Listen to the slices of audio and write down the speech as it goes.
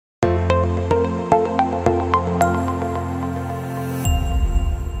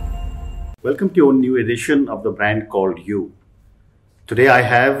Welcome to a new edition of the brand called You. Today I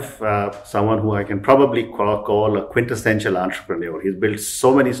have someone who I can probably call a quintessential entrepreneur. He's built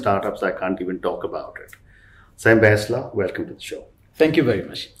so many startups I can't even talk about it. Sam Baisla, welcome to the show. Thank you very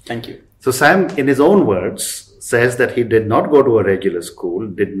much. Thank you. So Sam, in his own words, says that he did not go to a regular school,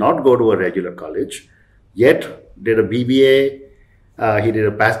 did not go to a regular college, yet did a BBA, he did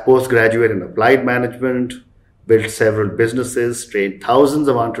a postgraduate in applied management, built several businesses, trained thousands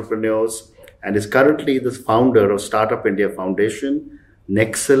of entrepreneurs, and is currently the founder of Startup India Foundation,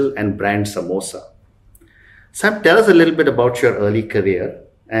 NEXEL, and brand Samosa. Sam, tell us a little bit about your early career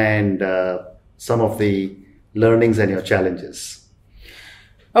and some of the learnings and your challenges.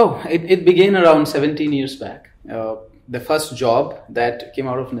 It began around 17 years back. The first job that came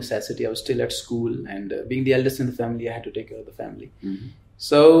out of necessity, I was still at school, and being the eldest in the family, I had to take care of the family. Mm-hmm.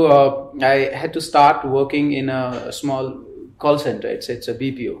 So I had to start working in a small call center. It's a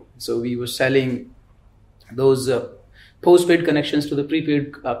BPO. So we were selling those postpaid connections to the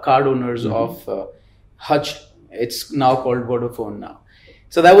prepaid card owners of Hutch. It's now called Vodafone now.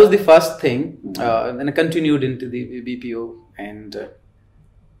 So that was the first thing. Then I continued into the BPO and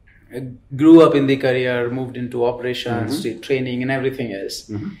I grew up in the career, moved into operations, training and everything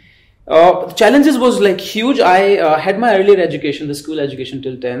else. The challenges was like huge. I had my earlier education, the school education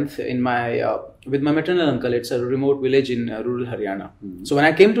till 10th in my with my maternal uncle. It's a remote village in rural Haryana. So when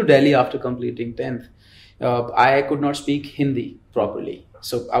I came to Delhi after completing 10th, I could not speak Hindi properly.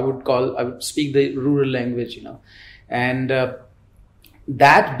 So I would speak the rural language, and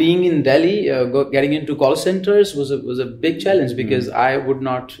that being in Delhi, getting into call centers was a big challenge because I would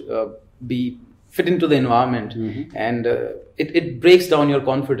not be fit into the environment, and it breaks down your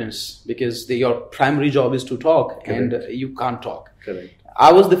confidence because your primary job is to talk. Correct. And you can't talk. Correct.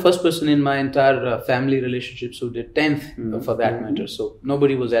 I was the first person in my entire family relationships who did 10th for that matter. So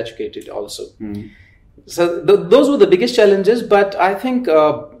nobody was educated also. So those were the biggest challenges. But I think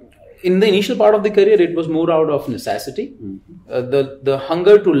in the initial part of the career, it was more out of necessity. The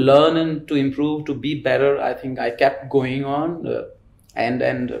hunger to learn and to improve, to be better, I think I kept going on. And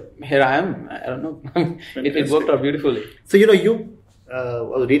here I am. I don't know. it worked out beautifully. So, I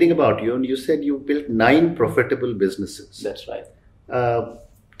was reading about you and you said you built 9 profitable businesses. That's right.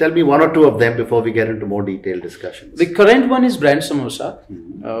 Tell me one or two of them before we get into more detailed discussions. The current one is brand Samosa,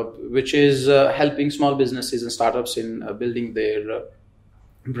 which is helping small businesses and startups in building their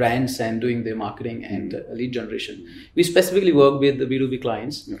brands and doing their marketing and lead generation. We specifically work with the B2B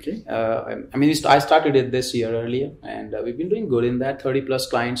clients. Okay. I started it this year earlier, and we've been doing good in that. 30 plus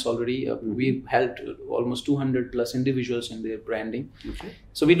clients already. We've helped almost 200 plus individuals in their branding. Okay.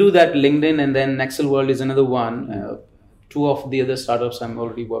 So we do that LinkedIn, and then NEXEL World is another one. 2 of the other startups I'm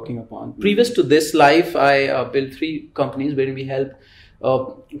already working upon. Previous to this life, I built 3 companies wherein we help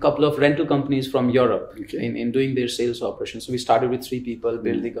a couple of rental companies from Europe in doing their sales operations. So we started with 3 people,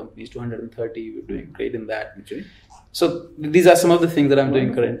 built the companies, 230. We're doing great in that. Okay. So these are some of the things that I'm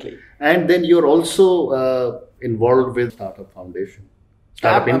doing currently. And then you're also involved with Startup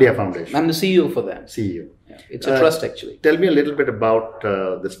India Foundation. I'm the CEO for them. CEO. Yeah, it's a trust actually. Tell me a little bit about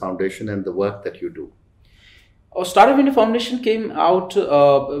this foundation and the work that you do. Startup India Foundation came out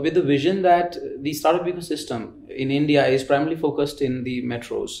with the vision that the startup ecosystem in India is primarily focused in the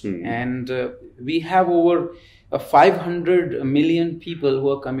metros. And we have over 500 million people who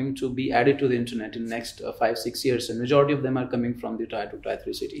are coming to be added to the internet in the next 5-6 years. And majority of them are coming from the Tier 2, Tier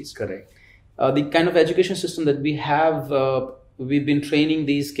 3 cities. Correct. The kind of education system that we have, we've been training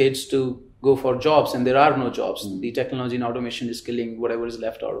these kids to go for jobs, and there are no jobs. The technology and automation is killing whatever is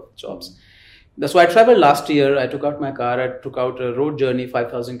left out of jobs. That's why I traveled last year. I took out my car. I took out a road journey,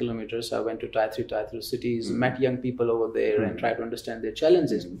 5,000 kilometers. I went to Tier 3, Tier 3 cities, met young people over there and tried to understand their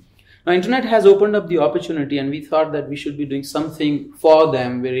challenges. Now, internet has opened up the opportunity, and we thought that we should be doing something for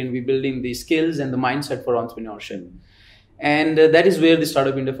them wherein we're building the skills and the mindset for entrepreneurship. And that is where the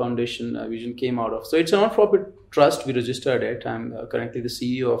Startup India Foundation vision came out of. So it's a non-profit trust. We registered it. I'm currently the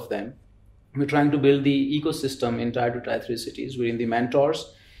CEO of them. We're trying to build the ecosystem in Tier 2, Tier 3 cities wherein the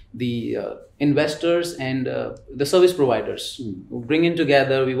mentors, the investors and the service providers who bring in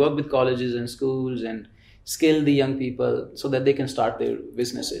together. We work with colleges and schools and skill the young people so that they can start their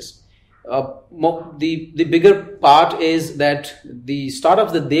businesses. The bigger part is that the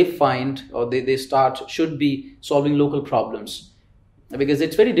startups that they find or they start should be solving local problems, because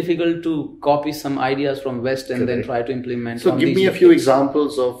it's very difficult to copy some ideas from West and then try to implement. So give me a few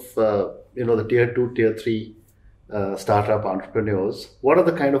examples of the Tier 2, Tier 3 startup entrepreneurs. What are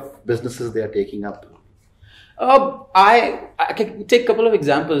the kind of businesses they are taking up? I can take a couple of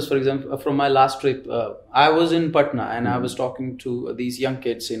examples. For example, from my last trip, I was in Patna and I was talking to these young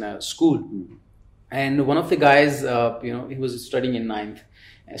kids in a school. And one of the guys, he was studying in ninth.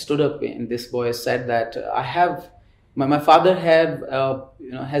 I stood up and this boy said that I have, my father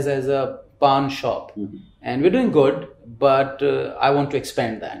has a pawn shop and we're doing good, but I want to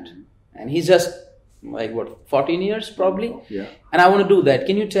expand that. And he's just like 14 years probably. Yeah. And I want to do that.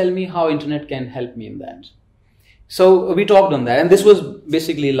 Can you tell me how internet can help me in that? So we talked on that, and this was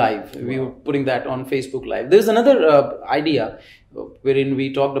basically live. We were putting that on Facebook Live. There's another idea wherein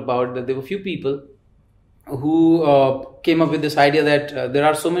we talked about that there were few people who came up with this idea that there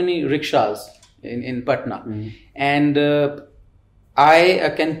are so many rickshaws in Patna, and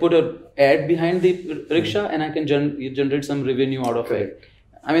I can put an ad behind the rickshaw and I can generate some revenue out of it.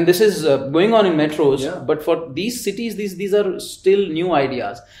 I mean, this is going on in metros, but for these cities, these are still new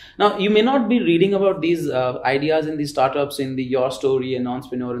ideas. Now, you may not be reading about these ideas in these startups in the Your Story and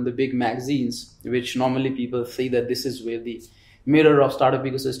Entrepreneur in the big magazines, which normally people say that this is where the mirror of startup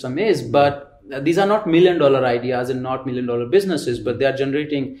ecosystem is. But these are not $1 million ideas and not $1 million businesses, but they are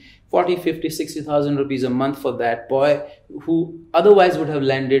generating 40, 50, 60,000 rupees a month for that boy who otherwise would have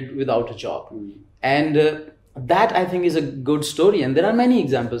landed without a job. And that I think is a good story, and there are many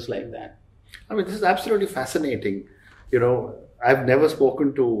examples like that. I mean, this is absolutely fascinating. I've never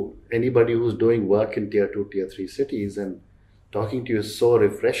spoken to anybody who's doing work in tier 2, tier 3 cities, and talking to you is so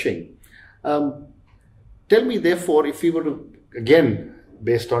refreshing. Tell me, therefore, if you were to, again,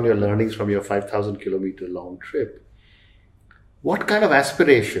 based on your learnings from your 5,000 kilometer long trip, what kind of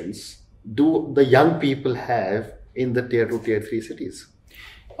aspirations do the young people have in the tier 2, tier 3 cities?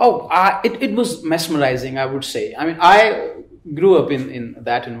 It was mesmerizing, I would say. I mean, I grew up in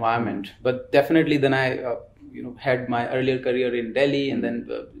that environment, but definitely then I had my earlier career in Delhi and then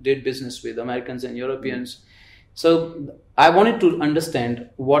did business with Americans and Europeans. So I wanted to understand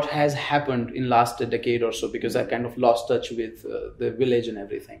what has happened in last decade or so, because I kind of lost touch with the village and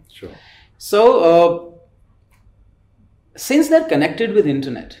everything. Sure. So since they're connected with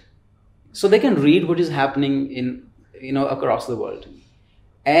internet, so they can read what is happening in across the world.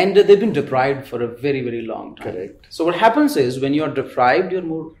 And they've been deprived for a very, very long time. Correct. So what happens is when you're deprived,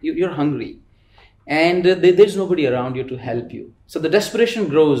 you're hungry, and there's nobody around you to help you. So the desperation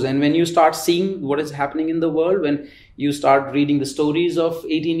grows, and when you start seeing what is happening in the world, when you start reading the stories of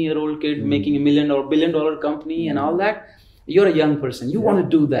 18-year-old kid making $1 million or $1 billion company and all that, you're a young person. You want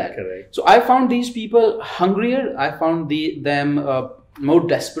to do that. Correct. So I found these people hungrier. I found them more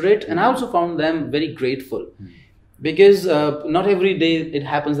desperate, and I also found them very grateful. Because not every day it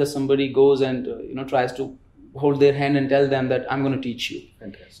happens that somebody goes and tries to hold their hand and tell them that I'm going to teach you.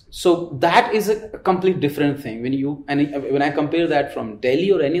 Fantastic. So that is a complete different thing. When I compare that from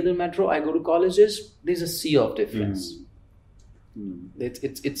Delhi or any other metro I go to colleges, there's a sea of difference.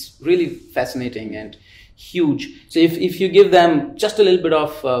 It's really fascinating and huge. So if you give them just a little bit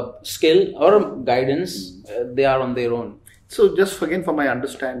of skill or guidance, they are on their own. So just again, for my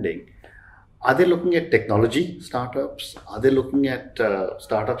understanding, are they looking at technology startups? Are they looking at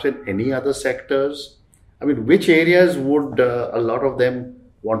startups in any other sectors? I mean, which areas would a lot of them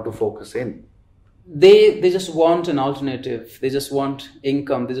want to focus in? They just want an alternative. They just want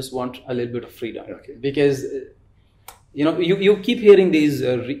income. They just want a little bit of freedom. Okay. Because you keep hearing these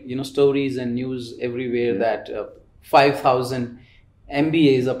stories and news everywhere that 5,000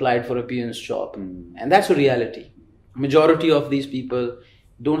 MBAs applied for a peon's job, and that's a reality. Majority of these people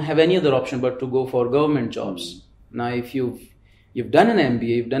don't have any other option but to go for government jobs. Now, if you've done an MBA,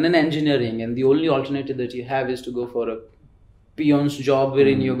 you've done an engineering, and the only alternative that you have is to go for a peon's job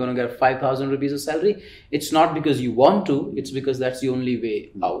wherein you're going to get 5,000 rupees of salary, it's not because you want to, it's because that's the only way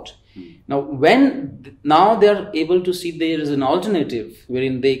out. Now they're able to see there is an alternative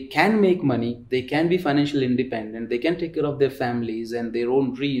wherein they can make money, they can be financially independent, they can take care of their families and their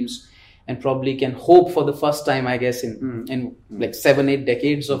own dreams, and probably can hope for the first time, I guess, in like 7-8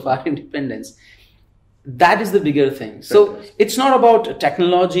 decades of our independence. That is the bigger thing. So it's not about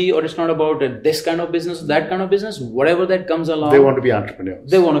technology, or it's not about this kind of business, that kind of business, whatever that comes along. They want to be entrepreneurs.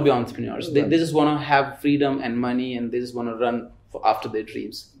 They want to be entrepreneurs. They just want to have freedom and money, and they just want to run after their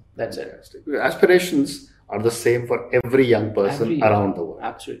dreams. That's Fantastic. Aspirations are the same for every young person around the world.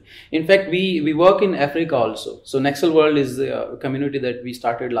 Absolutely. In fact, we work in Africa also. So NEXEL World is a community that we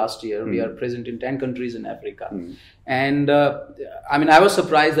started last year. We are present in 10 countries in Africa. And I was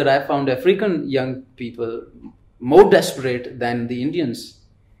surprised that I found African young people more desperate than the Indians,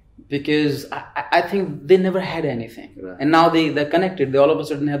 because I think they never had anything. Right. And now they're connected. They all of a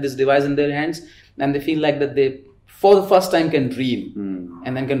sudden have this device in their hands, and they feel like that they, for the first time, can dream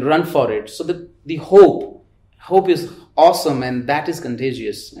and then can run for it. So the hope hope is awesome, and that is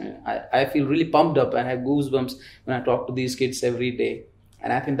contagious. I feel really pumped up and have goosebumps when I talk to these kids every day,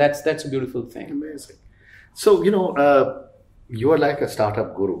 and I think that's a beautiful thing. Amazing. So, you are like a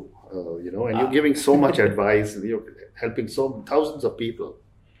startup guru, and you're giving so much advice, and you're helping thousands of people.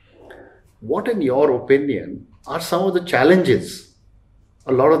 What, in your opinion, are some of the challenges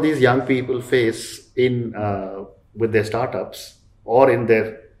a lot of these young people face with their startups or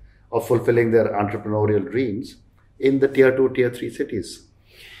fulfilling their entrepreneurial dreams in the tier 2, tier 3 cities?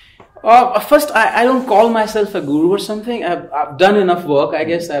 First, I don't call myself a guru or something. I've done enough work. I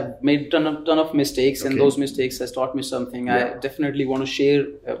guess I've made ton of mistakes, and those mistakes has taught me something. Yeah. I definitely want to share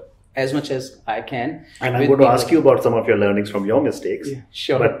as much as I can. And I'm going to ask you about some of your learnings from your mistakes. Yeah,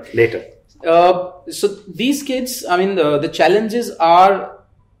 sure. But later. So these kids, I mean, the challenges are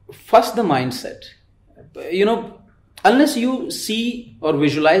first the mindset. Unless you see or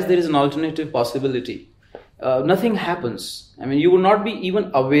visualize there is an alternative possibility, nothing happens. I mean, you will not be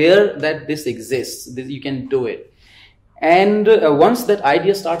even aware that this exists, that you can do it. And once that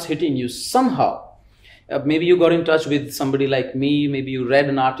idea starts hitting you somehow, maybe you got in touch with somebody like me, maybe you read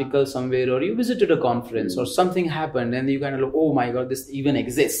an article somewhere, or you visited a conference, or something happened, and you kind of look, oh my God, this even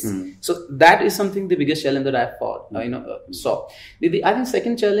exists. So that is something, the biggest challenge that I saw. I think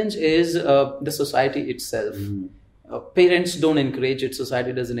second challenge is the society itself. Parents don't encourage it,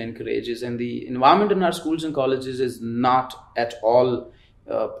 society doesn't encourage it, and the environment in our schools and colleges is not at all,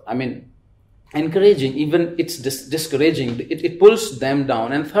 encouraging. Even it's discouraging. It pulls them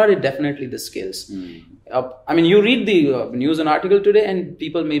down. And third, definitely the skills. You read the news and article today, and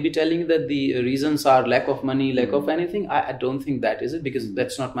people may be telling you that the reasons are lack of money, lack of anything. I don't think that is it, because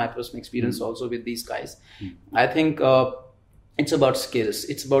that's not my personal experience also with these guys. I think it's about skills.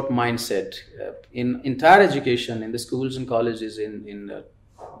 It's about mindset. In entire education, in the schools and colleges, in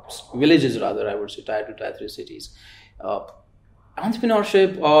villages rather, I would say, tier 2, tier 3 cities,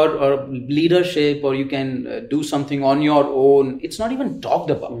 entrepreneurship or leadership, or you can do something on your own, it's not even talked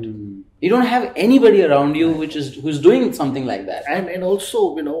about. You don't have anybody around you who's doing something like that. And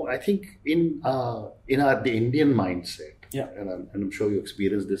also, I think in the Indian mindset, and I'm sure you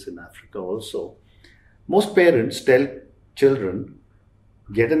experience this in Africa also, most parents tell children,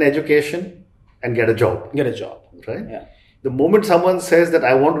 get an education and get a job. Right? Yeah. The moment someone says that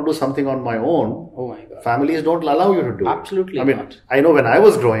I want to do something on my own, oh my God, families don't allow you to do Absolutely it. not. I know when I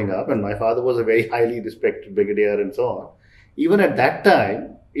was growing up, and my father was a very highly respected brigadier and so on, even at that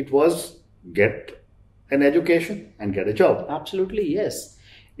time, it was get an education and get a job. Absolutely, yes.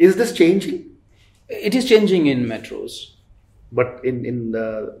 Is this changing? It is changing in metros. But in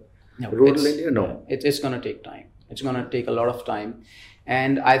rural India, no. It's going to take time. It's going to take a lot of time.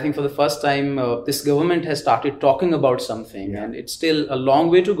 And I think for the first time, this government has started talking about something, and it's still a long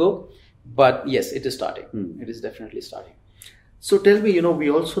way to go. But yes, it is starting. It is definitely starting. So tell me, we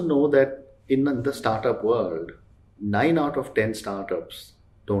also know that in the startup world, 9 out of 10 startups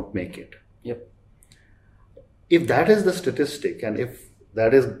don't make it. Yep. If that is the statistic, and if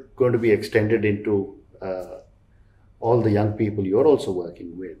that is going to be extended into all the young people you're also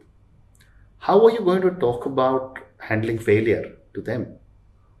working with, how are you going to talk about handling failure to them?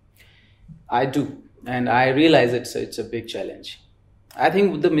 I do, and I realize it's a big challenge. I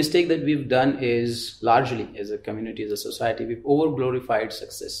think the mistake that we've done is largely, as a community, as a society, we've over-glorified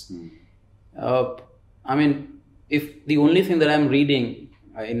success. If the only thing that I'm reading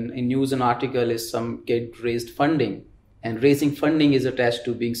in news and article is some kid raised funding, and raising funding is attached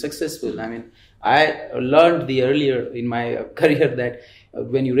to being successful. I learned earlier in my career that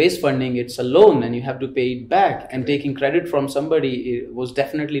when you raise funding, it's a loan and you have to pay it back, and taking credit from somebody was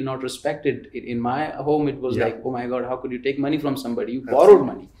definitely not respected. In my home, it was like, oh my God, how could you take money from somebody? You borrowed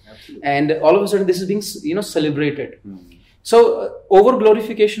money. Absolutely. And all of a sudden this is being celebrated. So over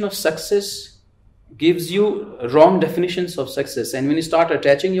glorification of success gives you wrong definitions of success, and when you start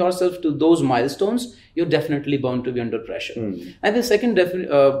attaching yourself to those milestones, you're definitely bound to be under pressure. And the second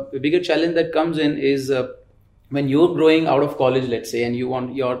bigger challenge that comes in is when you're growing out of college, let's say, and you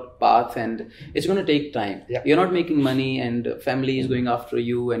want your path, and it's going to take time. You're not making money, and family is going after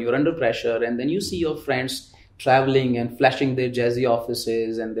you, and you're under pressure, and then you see your friends traveling and flashing their jazzy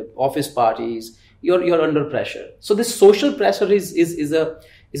offices and the office parties. You're under pressure. So this social pressure is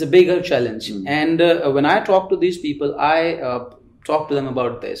a bigger challenge. And when I talk to these people, I talk to them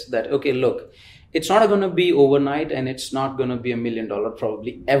about this, that, okay, look, it's not going to be overnight, and it's not going to be $1 million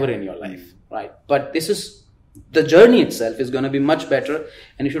probably ever in your life, right? But the journey itself is going to be much better,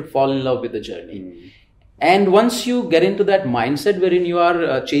 and you should fall in love with the journey. And once you get into that mindset wherein you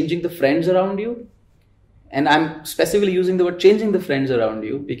are changing the friends around you, and I'm specifically using the word changing the friends around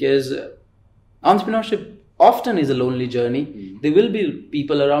you, because entrepreneurship often is a lonely journey. There will be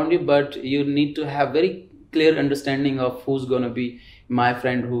people around you, but you need to have very clear understanding of who's going to be my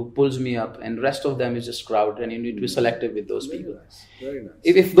friend who pulls me up, and rest of them is just crowd, and you need to be selective with those people. Nice. Very nice.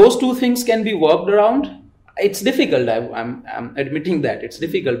 If those two things can be worked around, it's difficult. I'm admitting that it's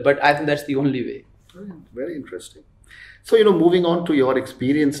difficult, but I think that's the only way. Very interesting. So, moving on to your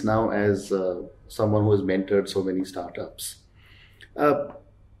experience now as someone who has mentored so many startups.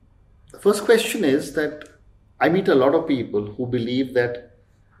 The first question is that I meet a lot of people who believe that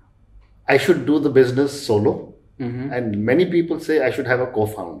I should do the business solo. And many people say I should have a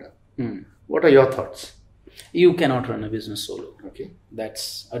co-founder. What are your thoughts? You cannot run a business solo. Okay.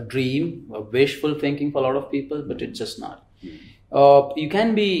 That's a dream, a wishful thinking for a lot of people, but it's just not. You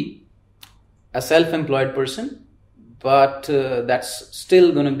can be a self-employed person, but that's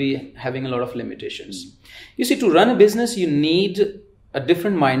still going to be having a lot of limitations. You see, to run a business, you need a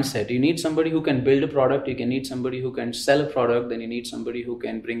different mindset. You need somebody who can build a product, you can need somebody who can sell a product, then you need somebody who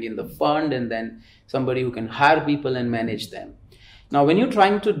can bring in the fund, and then somebody who can hire people and manage them. Now, when you're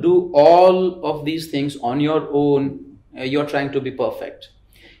trying to do all of these things on your own, you're trying to be perfect.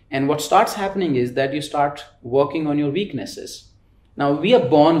 And what starts happening is that you start working on your weaknesses. Now, we are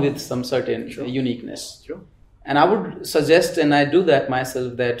born with some certain uniqueness. Sure. And I would suggest, and I do that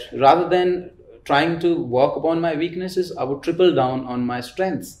myself, that rather than trying to work upon my weaknesses, I would triple down on my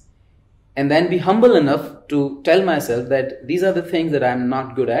strengths, and then be humble enough to tell myself that these are the things that I'm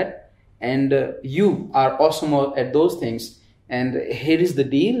not good at, and you are awesome at those things, and here is the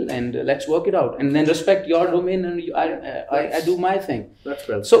deal, and let's work it out, and then respect your domain, and I do my thing. That's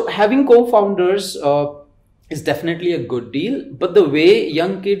well. So having co-founders is definitely a good deal, but the way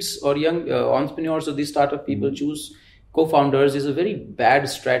young kids or young entrepreneurs or these startup people choose co-founders is a very bad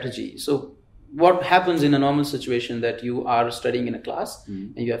strategy. So what happens in a normal situation, that you are studying in a class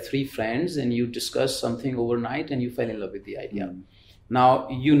and you have 3 friends and you discuss something overnight and you fell in love with the idea. Now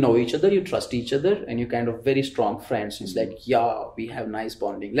you know each other, you trust each other, and you kind of very strong friends. It's like, yeah, we have nice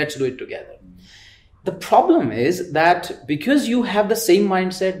bonding, let's do it together. The problem is that because you have the same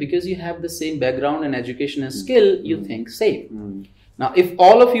mindset, because you have the same background and education and skill, you think safe. Now, if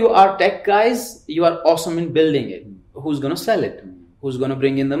all of you are tech guys, you are awesome in building it. Who's going to sell it? Who's going to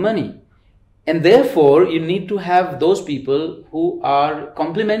bring in the money? And therefore, you need to have those people who are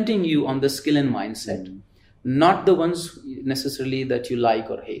complementing you on the skill and mindset, not the ones necessarily that you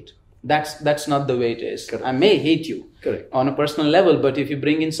like or hate. That's not the way it is. Correct. I may hate you on a personal level, but if you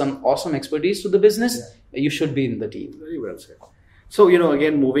bring in some awesome expertise to the business, you should be in the team. Very well said. So,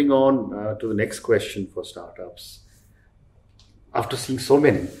 again, moving on to the next question for startups. After seeing so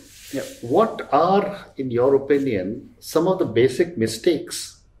many, what are, in your opinion, some of the basic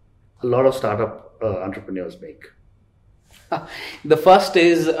mistakes a lot of startup entrepreneurs make? The first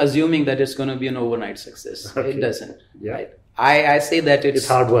is assuming that it's going to be an overnight success. Okay. It doesn't. Yeah. Right? I say that it's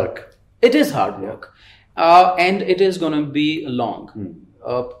hard work. It is hard work. And it is going to be long.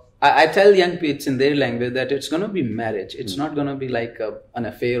 I tell young people in their language that it's going to be marriage. It's not going to be like an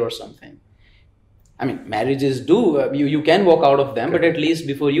affair or something. I mean, marriages you can walk out of them, but at least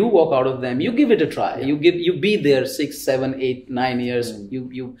before you walk out of them, you give it a try. You be there 6, 7, 8, 9 years.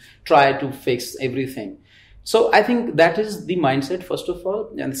 You try to fix everything. So I think that is the mindset, first of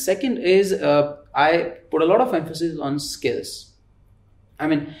all. And the second is I put a lot of emphasis on skills. I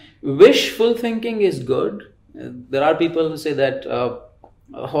mean, wishful thinking is good. There are people who say that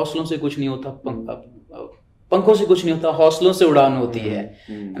हौसलों से कुछ नहीं होता, पंखों से कुछ नहीं होता, हौसलों से उड़ान होती है.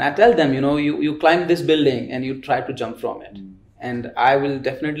 And I tell them, you climb this building and you try to jump from it. And I will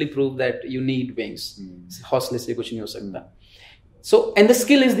definitely prove that you need wings. हौसले से कुछ नहीं हो सकता. So, and the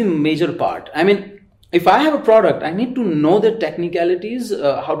skill is the major part. I mean, if I have a product, I need to know the technicalities,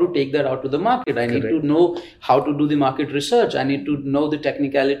 how to take that out to the market. I need to know how to do the market research. I need to know the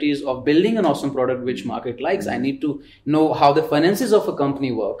technicalities of building an awesome product which market likes. I need to know how the finances of a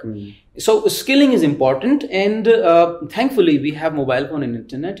company work. So skilling is important, and thankfully we have mobile phone and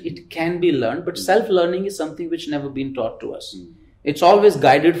internet. It can be learned, but self-learning is something which never been taught to us. It's always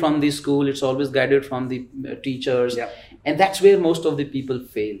guided from the school. It's always guided from the teachers. And that's where most of the people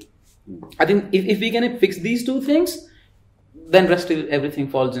fail. I think if we can fix these two things, then everything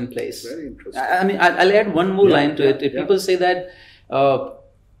falls in place. Very interesting. I mean, I'll add one more line to it. People say that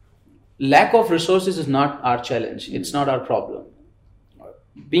lack of resources is not our challenge. It's not our problem.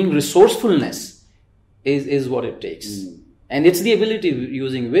 Being resourcefulness is what it takes. And it's the ability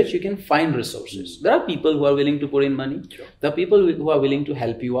using which you can find resources. There are people who are willing to put in money. There are people who are willing to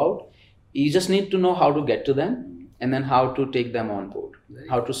help you out. You just need to know how to get to them, and then how to take them on board,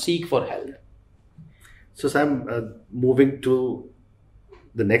 how to seek for help. So Sam, moving to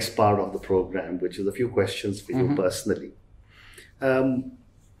the next part of the program, which is a few questions for you personally.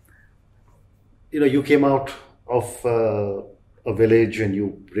 You came out of a village and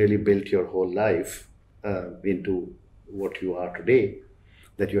you really built your whole life into what you are today,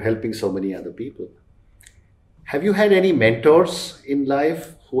 that you're helping so many other people. Have you had any mentors in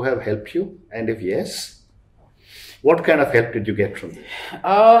life who have helped you? And if yes, what kind of help did you get from them?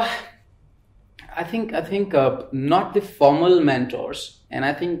 I think not the formal mentors, and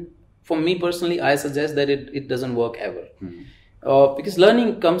I think for me personally, I suggest that it doesn't work ever, because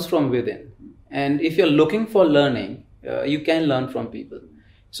learning comes from within, and if you're looking for learning, you can learn from people.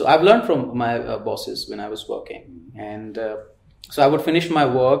 So I've learned from my bosses when I was working, and so I would finish my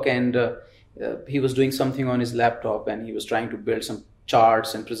work, and he was doing something on his laptop, and he was trying to build some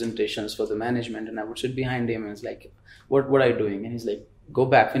charts and presentations for the management, and I would sit behind him and it's like, what are you doing? And he's like, go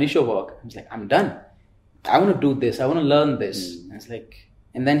back, finish your work. I was like, I'm done. I want to do this. I want to learn this. And it's like,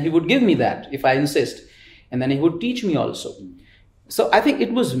 and then he would give me that if I insist, and then he would teach me also. So I think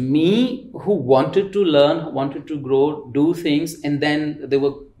it was me who wanted to learn, wanted to grow, do things, and then there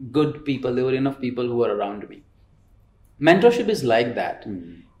were good people. There were enough people who were around me. Mentorship is like that.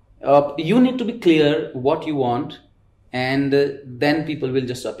 You need to be clear what you want, and then people will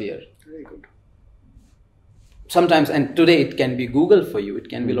just appear. Very good. Sometimes, and today it can be Google for you. It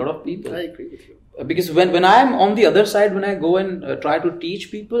can be a lot of people. I agree with you. Because when I'm on the other side, when I go and try to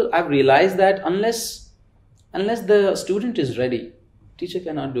teach people, I've realized that unless the student is ready, teacher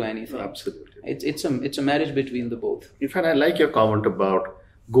cannot do anything. Absolutely. It's a marriage between the both. In fact, I like your comment about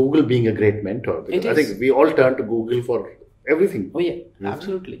Google being a great mentor, because I think we all turn to Google for everything. Oh yeah,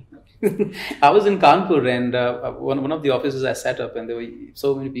 absolutely. I was in Kanpur, and one of the offices I set up, and there were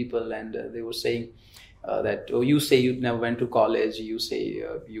so many people, and they were saying that, oh, you say you never went to college, you say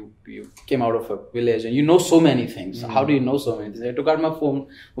you came out of a village, and you know so many things. How do you know so many things? I took out my phone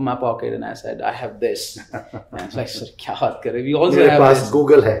from my pocket and I said, I have this. And I was like, sir, kya baat kar rahe? We also have this.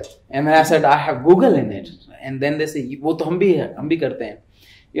 Google hai. And then I said, I have Google in it. And then they say, wo to hum bhi karte hain.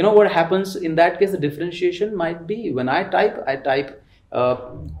 You know what happens in that case? The differentiation might be when I type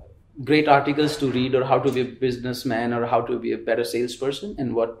great articles to read, or how to be a businessman, or how to be a better salesperson,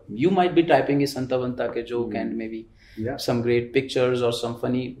 and what you might be typing is Santa Vanta ke joke and maybe some great pictures or some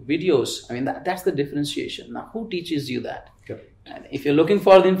funny videos. I mean, that's the differentiation. Now, who teaches you that? Correct. And if you're looking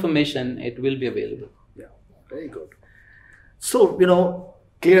for the information, it will be available. Yeah, very good. So,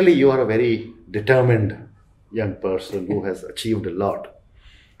 clearly you are a very determined young person who has achieved a lot.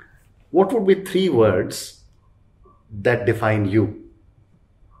 What would be 3 words that define you?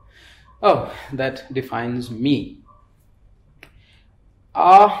 Oh, that defines me.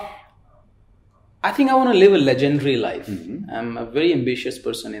 I think I want to live a legendary life. I'm a very ambitious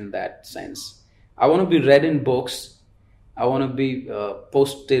person in that sense. I want to be read in books. I want to be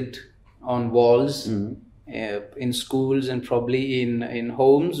posted on walls, in schools, and probably in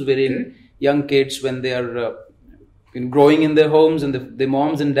homes wherein young kids, when they are growing in their homes, and the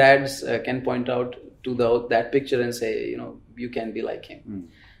moms and dads can point out to that picture and say, you can be like him.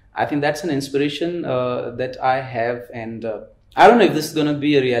 I think that's an inspiration that I have, and I don't know if this is going to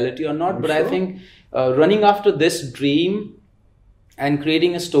be a reality or not, but sure. I think running after this dream and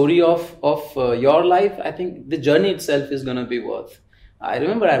creating a story of your life, I think the journey itself is going to be worth. I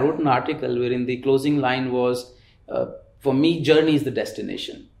remember I wrote an article wherein the closing line was, for me, journey is the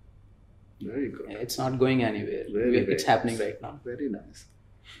destination. Very good. It's not going anywhere. It's happening right now. Very nice.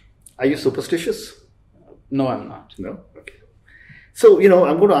 Are you superstitious? No, I'm not. No? Okay. So,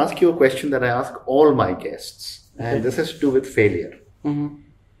 I'm going to ask you a question that I ask all my guests, and this has to do with failure.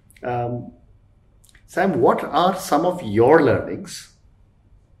 Sam, what are some of your learnings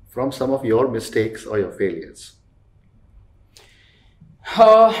from some of your mistakes or your failures?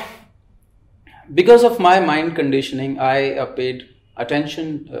 Because of my mind conditioning, I paid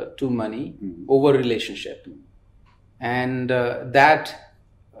attention to money over relationship, and that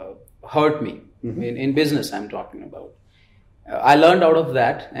hurt me. In business, I'm talking about. I learned out of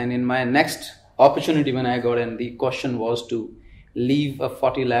that, and in my next opportunity when I got in, the question was to leave a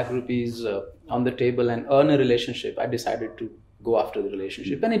 40 lakh rupees on the table and earn a relationship. I decided to go after the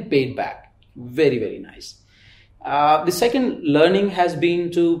relationship, and it paid back. Very, very nice. The second learning has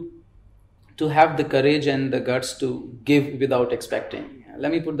been to have the courage and the guts to give without expecting.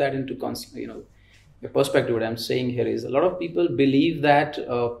 Let me put that into the perspective. What I'm saying here is, a lot of people believe that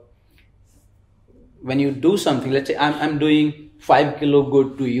when you do something, let's say I'm doing 5 kilo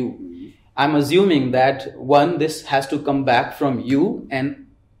good to you, I'm assuming that this has to come back from you, and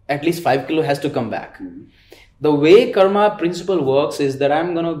at least 5 kilo has to come back. The way karma principle works is that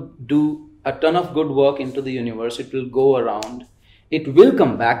I'm going to do a ton of good work into the universe. It will go around, It will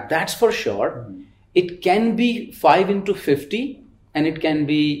come back, that's for sure. It can be 5 into 50, and it can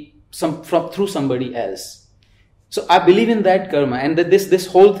be through somebody else. So I believe in that karma, and that this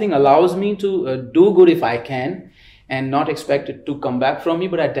whole thing allows me to do good if I can, and not expect it to come back from me,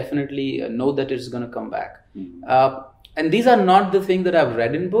 but I definitely know that it's going to come back. And these are not the things that I've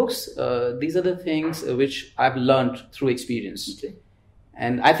read in books. These are the things which I've learned through experience. Okay.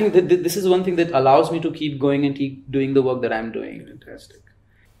 And I think that this is one thing that allows me to keep going and keep doing the work that I'm doing. Fantastic.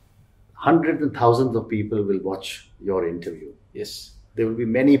 Hundreds and thousands of people will watch your interview. Yes. There will be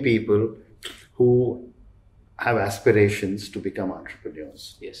many people who have aspirations to become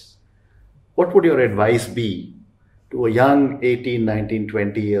entrepreneurs. Yes. What would your advice be to a young 18, 19,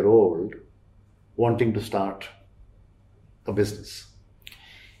 20-year-old wanting to start a business?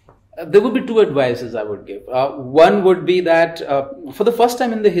 There would be two advices I would give. One would be that for the first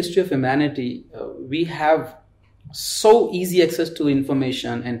time in the history of humanity, we have so easy access to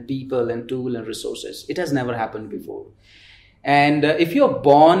information and people and tool and resources. It has never happened before. And if you're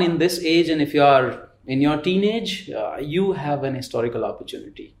born in this age and if you are in your teenage, you have an historical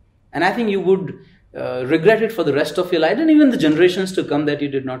opportunity. And I think you would regret it for the rest of your life and even the generations to come that you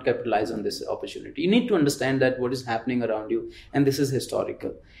did not capitalize on this opportunity. You need to understand that what is happening around you, and this is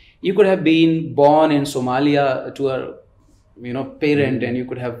historical. You could have been born in Somalia to a parent, and you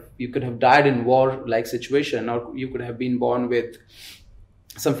could have died in war like situation, or you could have been born with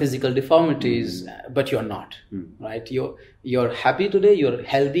some physical deformities, but you're not, right? You're happy today, you're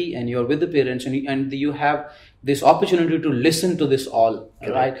healthy, and you're with the parents, and you have this opportunity to listen to this all,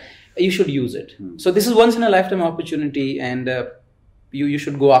 right? You should use it. So this is once in a lifetime opportunity, and you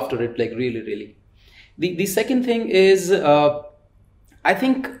should go after it, like really, really. The second thing is, I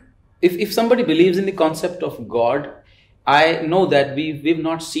think if somebody believes in the concept of God, I know that we've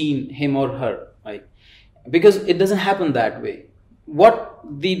not seen him or her, right? Because it doesn't happen that way. What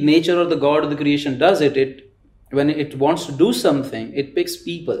the nature or the God or the creation does when it wants to do something, it picks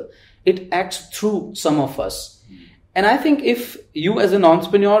people. It acts through some of us. And I think if you as an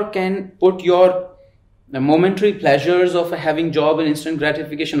entrepreneur can put your momentary pleasures of having job and instant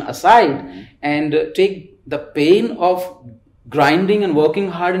gratification aside and take the pain of grinding and working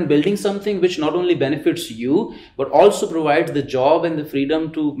hard and building something which not only benefits you, but also provides the job and the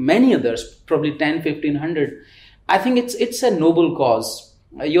freedom to many others, probably 10, 1500. I think it's a noble cause.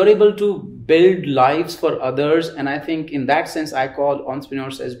 You're able to build lives for others. And I think in that sense, I call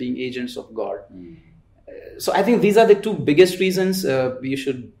entrepreneurs as being agents of God. So I think these are the two biggest reasons you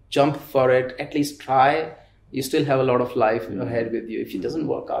should jump for it, at least try. You still have a lot of life ahead with you. If it doesn't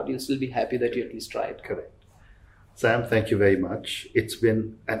work out, you'll still be happy that you at least tried. Correct. Sam, thank you very much. It's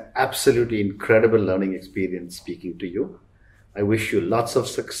been an absolutely incredible learning experience speaking to you. I wish you lots of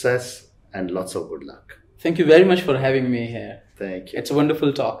success and lots of good luck. Thank you very much for having me here. Thank you. It's a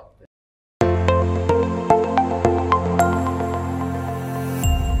wonderful talk.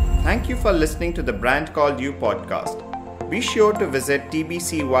 Thank you for listening to the Brand Called You podcast. Be sure to visit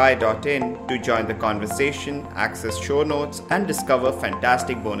tbcy.in to join the conversation, access show notes, and discover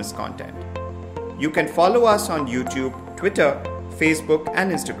fantastic bonus content. You can follow us on YouTube, Twitter, Facebook,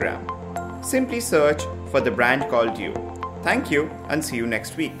 and Instagram. Simply search for The Brand Called You. Thank you, and see you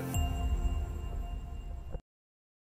next week.